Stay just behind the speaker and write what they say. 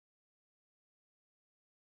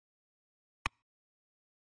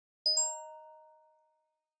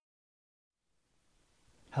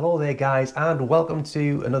Hello there guys, and welcome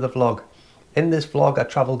to another vlog. In this vlog I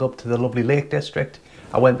travelled up to the lovely Lake District.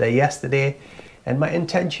 I went there yesterday and my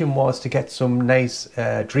intention was to get some nice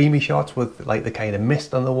dreamy shots with like the kind of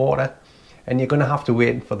mist on the water, and you're going to have to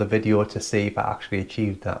wait for the video to see if I actually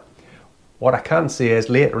achieved that. What I can say is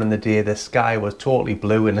later in the day the sky was totally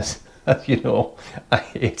blue, and as you know,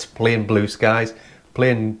 it's plain blue skies.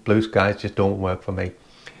 Plain blue skies just don't work for me.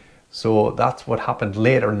 So that's what happened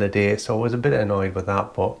later in the day, so I was a bit annoyed with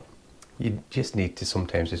that, but you just need to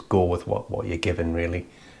sometimes just go with what you're given, really.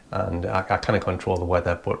 And I kind of control the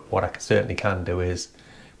weather, but what I certainly can do is,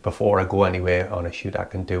 before I go anywhere on a shoot, I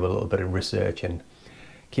can do a little bit of research and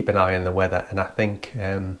keep an eye on the weather. And I think,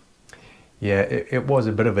 yeah, it was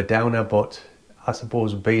a bit of a downer, but I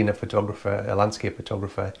suppose being a photographer, a landscape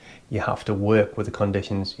photographer, you have to work with the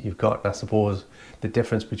conditions you've got. And I suppose the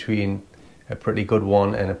difference between a pretty good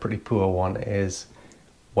one and a pretty poor one is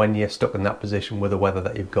when you're stuck in that position with the weather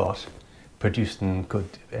that you've got, producing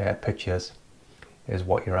good pictures is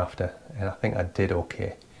what you're after. And I think I did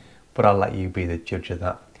okay, but I'll let you be the judge of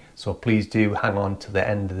that. So please do hang on to the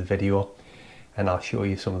end of the video and I'll show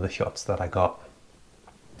you some of the shots that I got.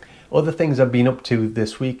 Other things I've been up to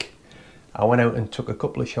this week: I went out and took a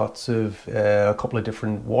couple of shots of a couple of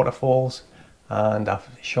different waterfalls, and I've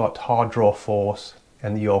shot Hardraw Force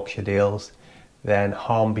and the Yorkshire Dales, then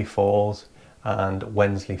Harmby Falls and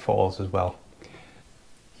Wensley Falls as well.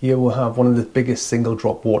 Here we'll have one of the biggest single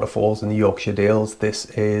drop waterfalls in the Yorkshire Dales. This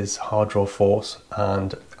is Hardraw Force,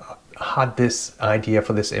 and I had this idea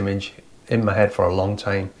for this image in my head for a long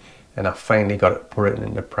time, and I finally got it, put it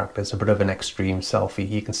into practice. A bit of an extreme selfie.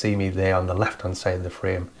 You can see me there on the left hand side of the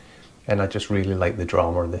frame, and I just really like the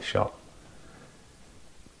drama of this shot.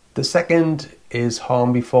 The second is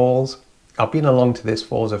Harmby Falls. I've been along to this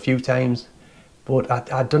falls a few times, but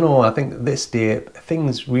I don't know, I think this day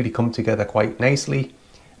things really come together quite nicely,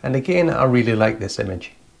 and again I really like this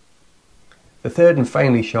image. The third and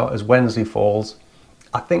final shot is Wensley Falls.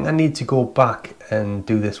 I think I need to go back and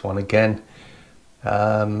do this one again.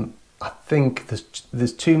 I think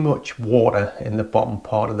there's too much water in the bottom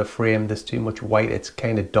part of the frame. There's too much white. It's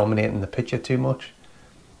kind of dominating the picture too much.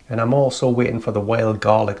 And I'm also waiting for the wild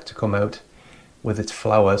garlic to come out with its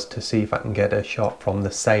flowers to see if I can get a shot from the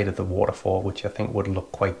side of the waterfall, which I think would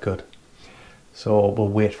look quite good. So we'll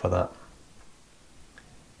wait for that.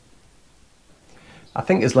 I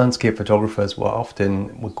think as landscape photographers we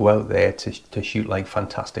go out there to shoot like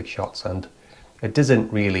fantastic shots, and it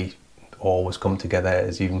doesn't really always come together,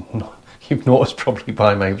 as you've noticed probably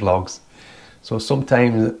by my vlogs. So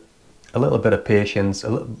sometimes a little bit of patience,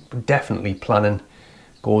 definitely planning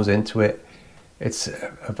goes into it. It's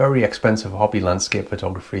a very expensive hobby, landscape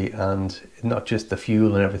photography, and not just the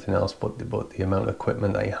fuel and everything else, but the amount of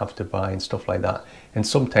equipment that you have to buy and stuff like that. And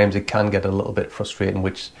sometimes it can get a little bit frustrating,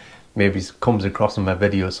 which maybe comes across in my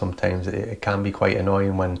videos sometimes. It can be quite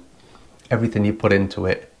annoying when everything you put into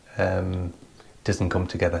it doesn't come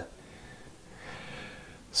together.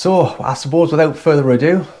 So I suppose without further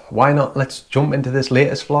ado, why not let's jump into this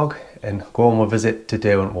latest vlog and go on a visit to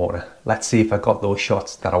Derwentwater. Let's see if I got those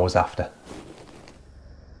shots that I was after.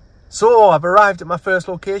 So I've arrived at my first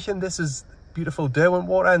location. This is beautiful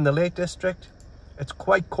Derwentwater in the Lake District. It's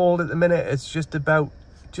quite cold at the minute. It's just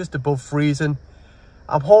above freezing.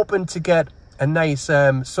 I'm hoping to get a nice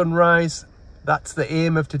sunrise. That's the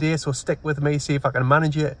aim of today, so stick with me, see if I can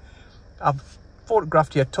manage it. I've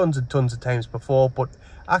photographed here tons and tons of times before, but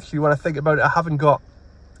actually when I think about it, I haven't got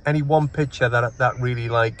any one picture that really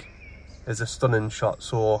like is a stunning shot.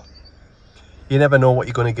 So you never know what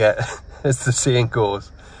you're going to get, as the saying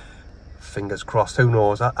goes. Fingers crossed, who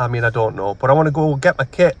knows? I mean, I don't know, but I want to go get my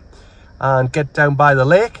kit and get down by the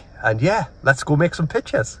lake, and yeah, let's go make some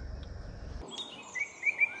pictures.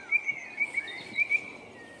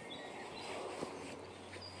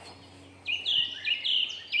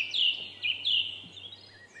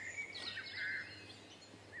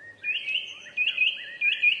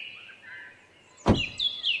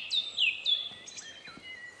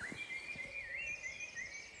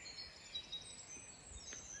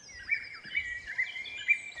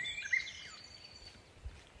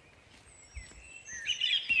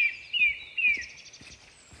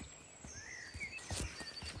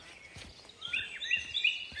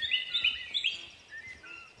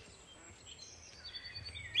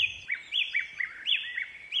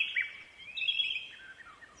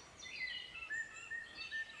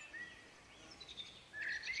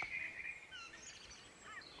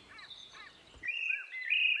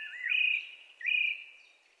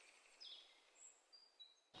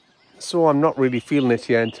 So I'm not really feeling it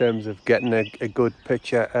here in terms of getting a good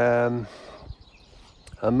picture.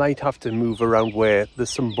 I might have to move around where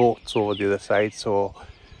there's some boats over the other side, so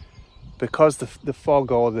because the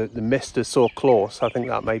fog or the mist is so close, I think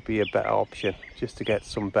that might be a better option, just to get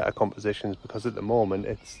some better compositions, because at the moment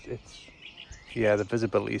it's yeah, the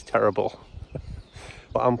visibility is terrible.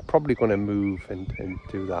 But I'm probably going to move and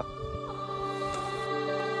do that.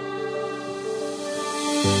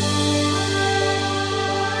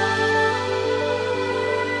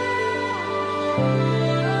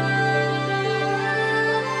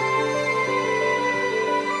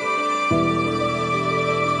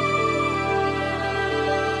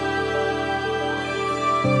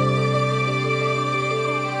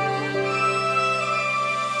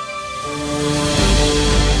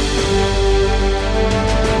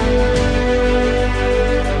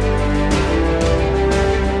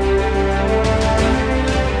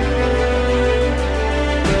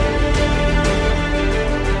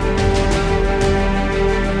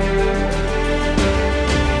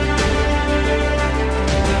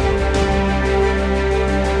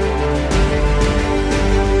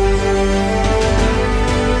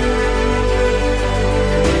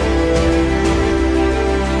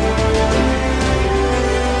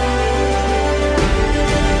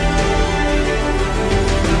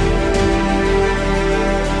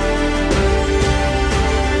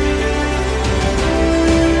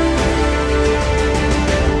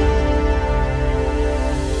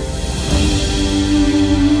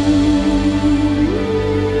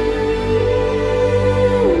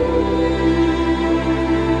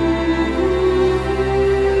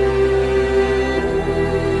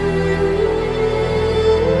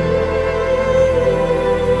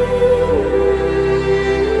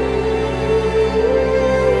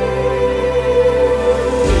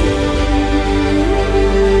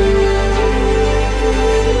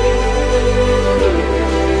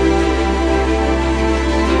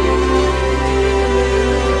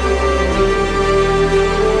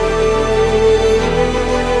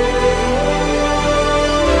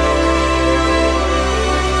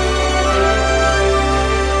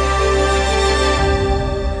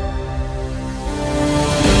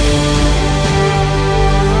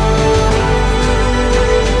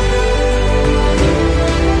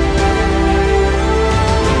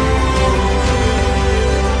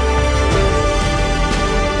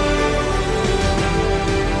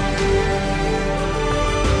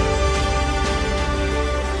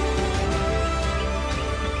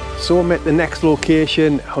 So I'm at the next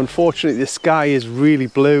location. Unfortunately, the sky is really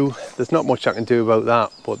blue. There's not much I can do about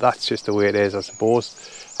that, but that's just the way it is, I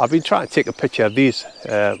suppose. I've been trying to take a picture of these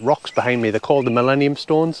rocks behind me. They're called the Millennium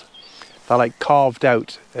Stones. They're like carved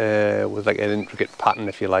out with like an intricate pattern,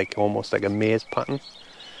 if you like, almost like a maze pattern.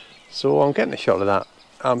 So I'm getting a shot of that.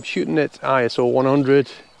 I'm shooting at ISO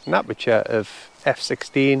 100, an aperture of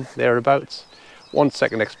f/16, thereabouts. 1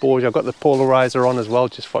 second exposure. I've got the polarizer on as well,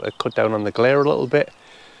 just for to cut down on the glare a little bit.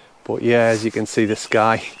 But yeah, as you can see, the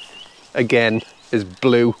sky again is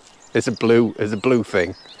blue. It's a blue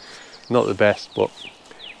thing. Not the best, but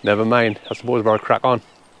never mind. I suppose we'll crack on.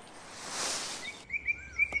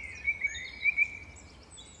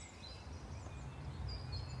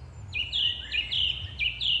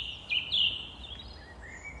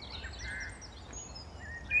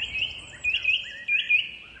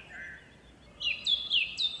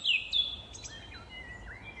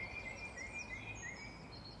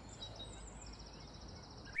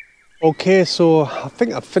 Okay, so I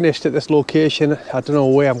think I've finished at this location. I don't know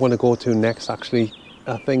where I'm going to go to next, actually.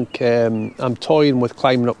 I think I'm toying with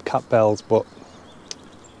climbing up Cat Bells, but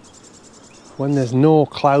when there's no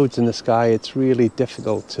clouds in the sky, it's really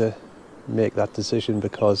difficult to make that decision,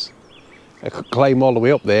 because I could climb all the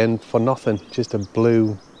way up there and for nothing, just a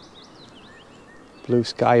blue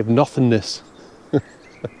sky of nothingness.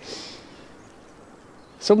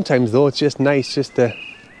 Sometimes though, it's just nice just to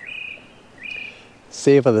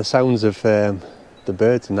savour the sounds of the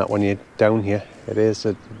birds and that when you're down here. It is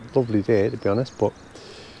a lovely day, to be honest, but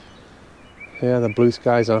yeah, the blue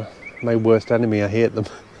skies are my worst enemy. I hate them.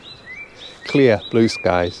 Clear blue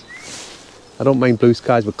skies. I don't mind blue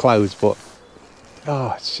skies with clouds, but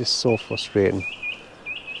oh, it's just so frustrating.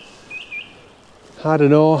 I don't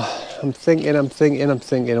know. I'm thinking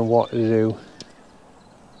of what to do.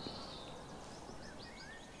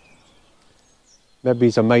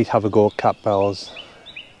 Maybe I might have a go at Cat Bells.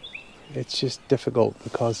 It's just difficult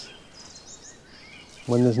because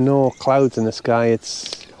when there's no clouds in the sky,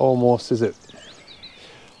 it's almost as if...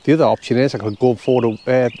 The other option is I could go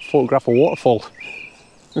photograph a waterfall,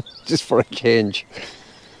 just for a change.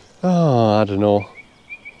 Oh, I don't know.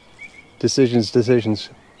 Decisions.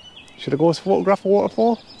 Should I go photograph a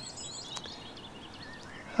waterfall?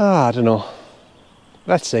 Ah, I don't know.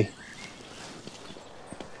 Let's see.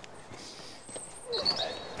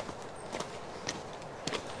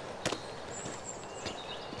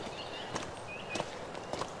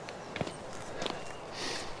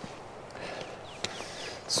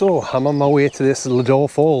 So I'm on my way to this Lador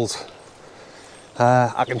Falls.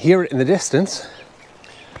 I can hear it in the distance,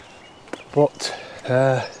 but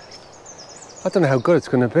I don't know how good it's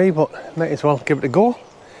going to be, but might as well give it a go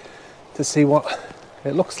to see what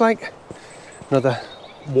it looks like. Another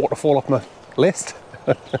waterfall off my list.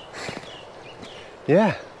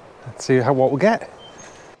 Yeah, let's see what we get.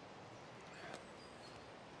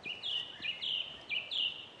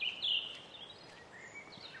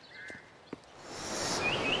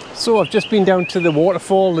 So I've just been down to the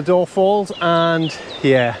waterfall, Lador Falls, and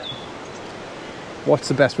yeah, what's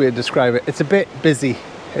the best way to describe it? It's a bit busy.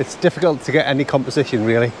 It's difficult to get any composition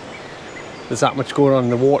really. There's that much going on,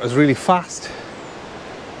 and the water's really fast.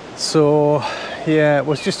 So yeah, it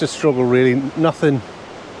was just a struggle really. Nothing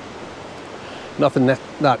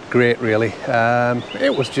that great really.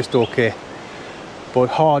 It was just okay, but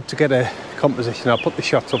hard to get a composition. I'll put the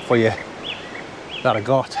shots up for you that I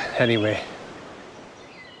got anyway.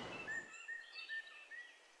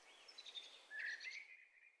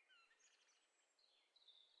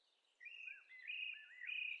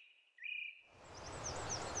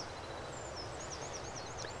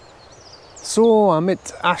 So I'm at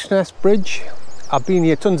Ashness Bridge. I've been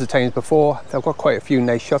here tons of times before. I've got quite a few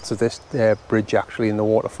nice shots of this bridge actually in the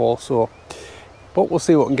waterfall. But we'll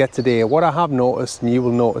see what we can get today. What I have noticed, and you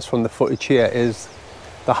will notice from the footage here, is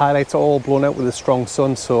the highlights are all blown out with a strong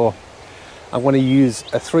sun. So I'm going to use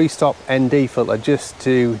a 3-stop ND filter just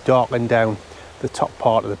to darken down the top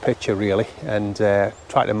part of the picture really, and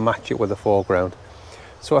try to match it with the foreground.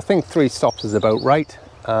 So I think 3 stops is about right,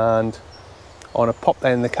 and I want to pop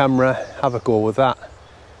that in the camera, have a go with that,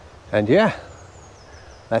 and yeah,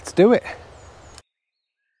 let's do it.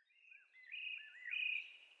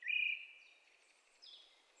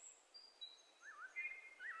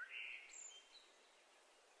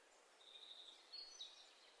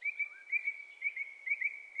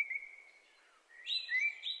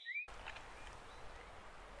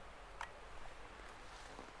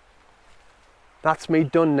 That's me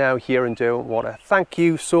done now here in Derwentwater. Thank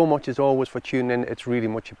you so much as always for tuning in. It's really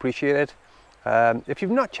much appreciated. If you've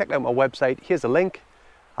not checked out my website, here's a link.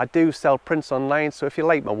 I do sell prints online, so if you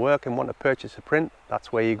like my work and want to purchase a print,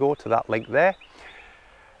 that's where you go, to that link there.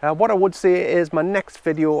 What I would say is my next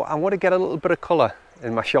video, I want to get a little bit of colour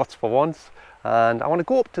in my shots for once, and I want to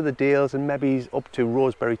go up to the Dales and maybe up to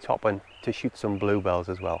Roseberry Topping to shoot some bluebells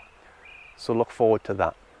as well. So look forward to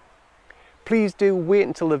that. Please do wait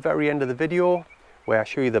until the very end of the video where I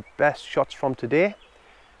show you the best shots from today,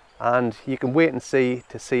 and you can wait and see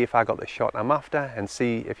to see if I got the shot I'm after, and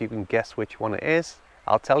see if you can guess which one it is.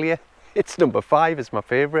 I'll tell you, it's number 5, it's my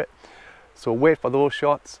favourite. So wait for those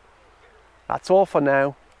shots. That's all for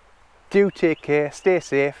now. Do take care, stay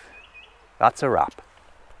safe. That's a wrap.